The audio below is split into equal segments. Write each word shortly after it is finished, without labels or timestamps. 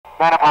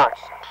9 of hearts.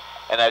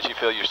 And as you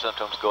feel your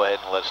symptoms, go ahead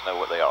and let us know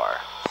what they are.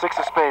 6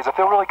 of spades. I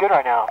feel really good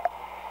right now.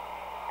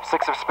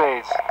 6 of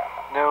spades.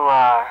 No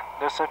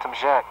symptoms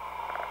yet.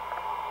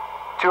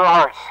 2 of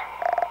hearts.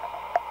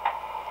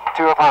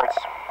 2 of hearts.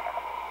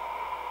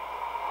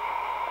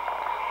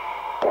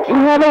 You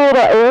have a little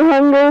air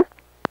hunger?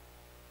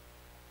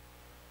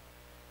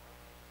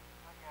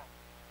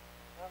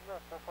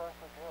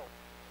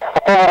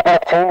 I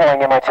have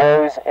tingling in my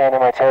toes and in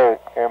my toe.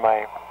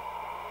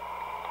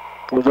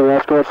 What was the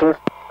last card, sir?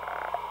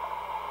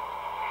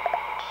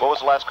 What was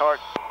the last card?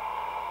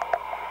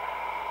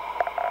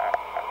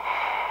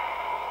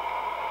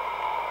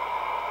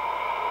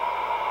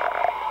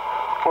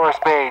 4 of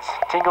spades.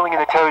 Tingling in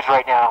the toes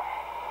right now.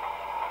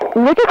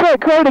 Look at that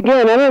card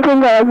again. I don't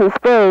think that was a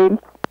spade.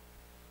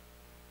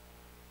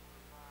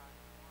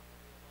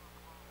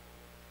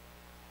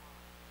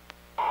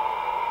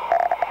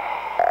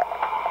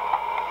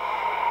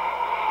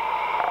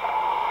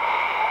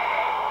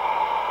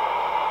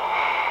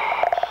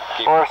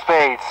 Four of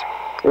spades.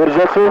 What is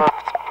that, sir?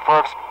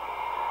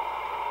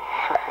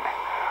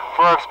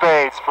 Four of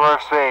spades. 4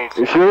 of spades.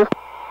 You sure?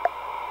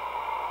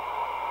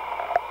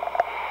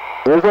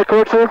 Where's that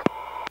card, sir?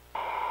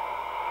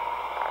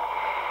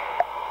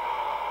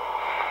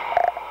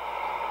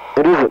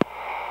 What is it?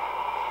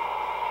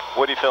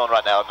 What are you feeling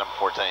right now at number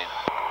 14?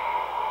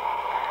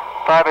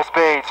 5 of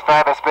spades.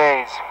 5 of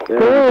spades.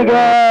 There we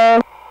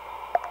go.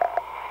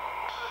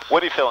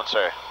 What are you feeling,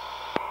 sir?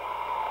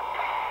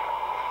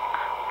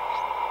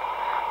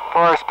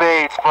 4 of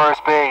spades. 4 of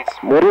spades.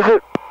 What is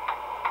it?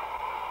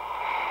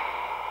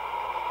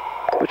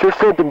 What's your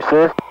symptoms,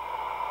 sir?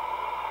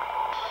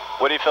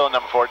 What are you feeling,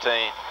 number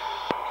 14?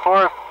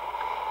 4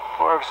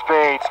 of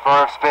spades.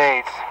 4 of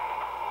spades.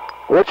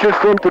 What's your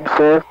symptoms,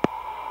 sir?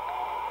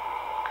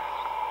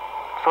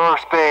 4 of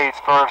spades.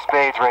 4 of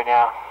spades right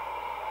now.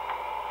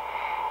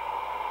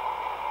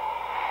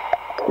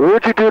 What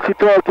would you do if you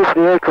thought this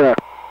in the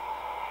aircraft?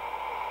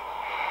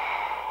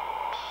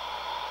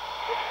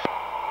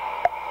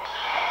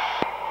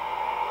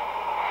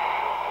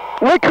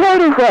 What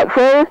card is that,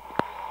 sir?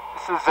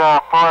 This is 4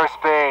 of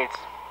spades.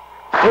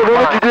 Hey, what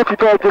would you do if you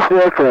thought this in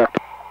the aircraft?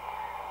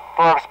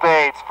 4 of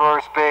spades. 4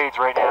 of spades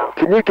right now.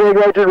 Can you gang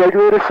out your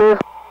regulator, sir?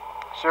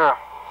 Sure.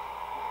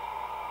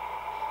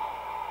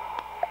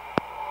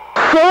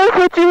 Show us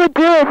what you would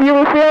do if you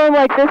were feeling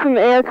like this in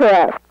the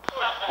aircraft.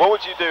 What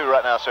would you do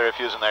right now, sir, if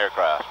you was in the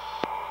aircraft?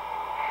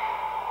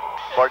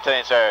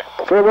 14, sir.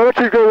 Sir, why don't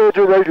you go load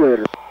your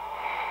regulator?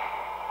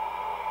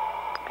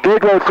 Gang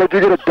load said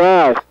you're gonna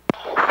die.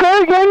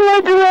 Sir, gang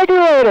load your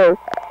regulator.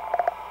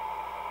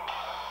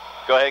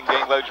 Go ahead and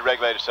gang load your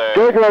regulator, sir.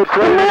 Gang load said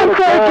Come you're on, gonna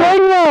sir, die.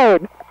 gang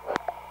load.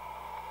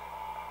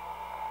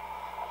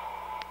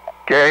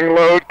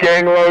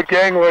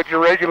 Gang load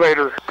your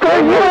regulator. Sir,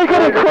 you are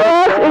going to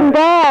crash and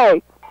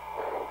die.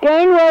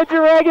 Gang load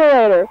your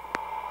regulator.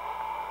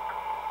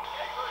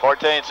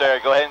 14, sir.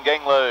 Go ahead and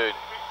gang load.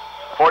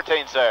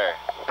 14, sir.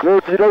 No,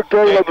 if you don't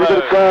gang load, you're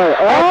gonna die.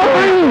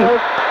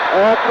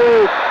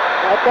 Athlete!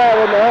 Not that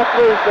one, the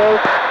athlete, sir.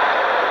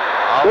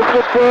 This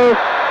one, sir.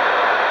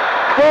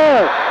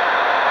 Sir!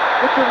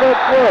 Get your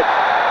left foot.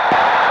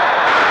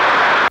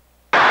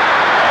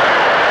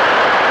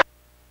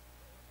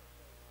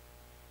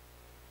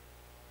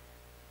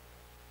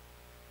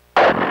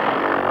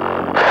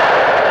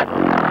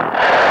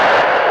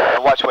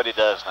 Watch what he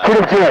does now. Put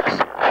him jacks.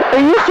 Are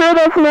you sure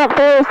that's not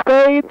 4 of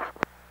spades?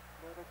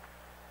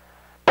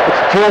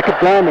 It's jack of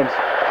diamonds.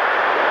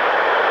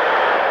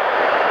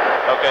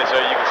 Okay,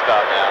 sir, you can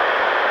stop now.